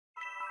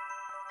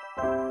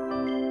Here's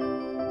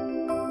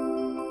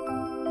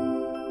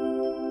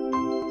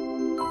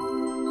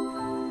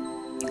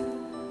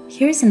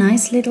a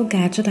nice little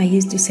gadget I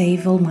use to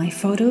save all my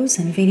photos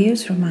and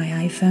videos from my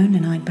iPhone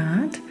and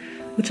iPad,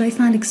 which I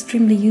find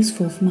extremely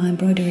useful for my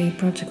embroidery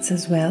projects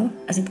as well,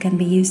 as it can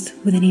be used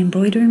with an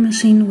embroidery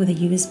machine with a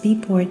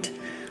USB port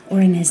or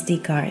an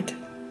SD card.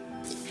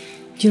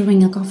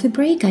 During a coffee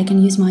break, I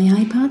can use my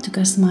iPod to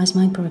customize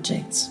my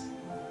projects.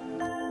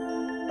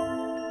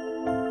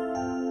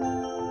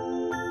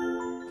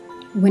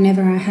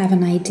 Whenever I have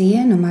an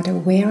idea, no matter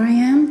where I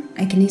am,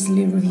 I can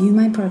easily review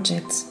my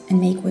projects and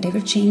make whatever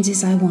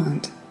changes I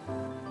want.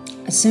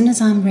 As soon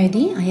as I'm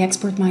ready, I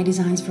export my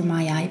designs from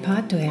my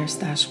iPod to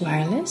AirStash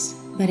wireless,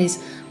 that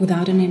is,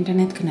 without an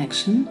internet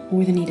connection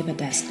or the need of a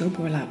desktop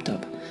or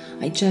laptop.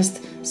 I just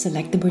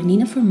select the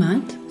Bernina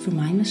format for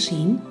my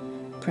machine,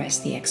 press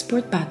the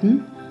export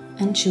button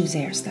and choose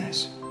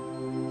AirStash.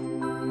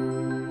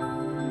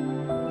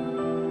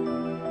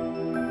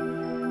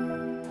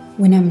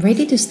 When I'm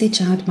ready to stitch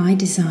out my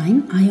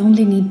design, I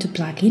only need to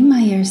plug in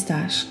my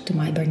AirStash to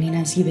my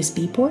Bernina's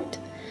USB port,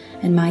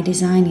 and my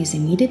design is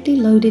immediately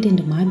loaded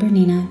into my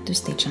Bernina to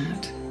stitch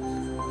out.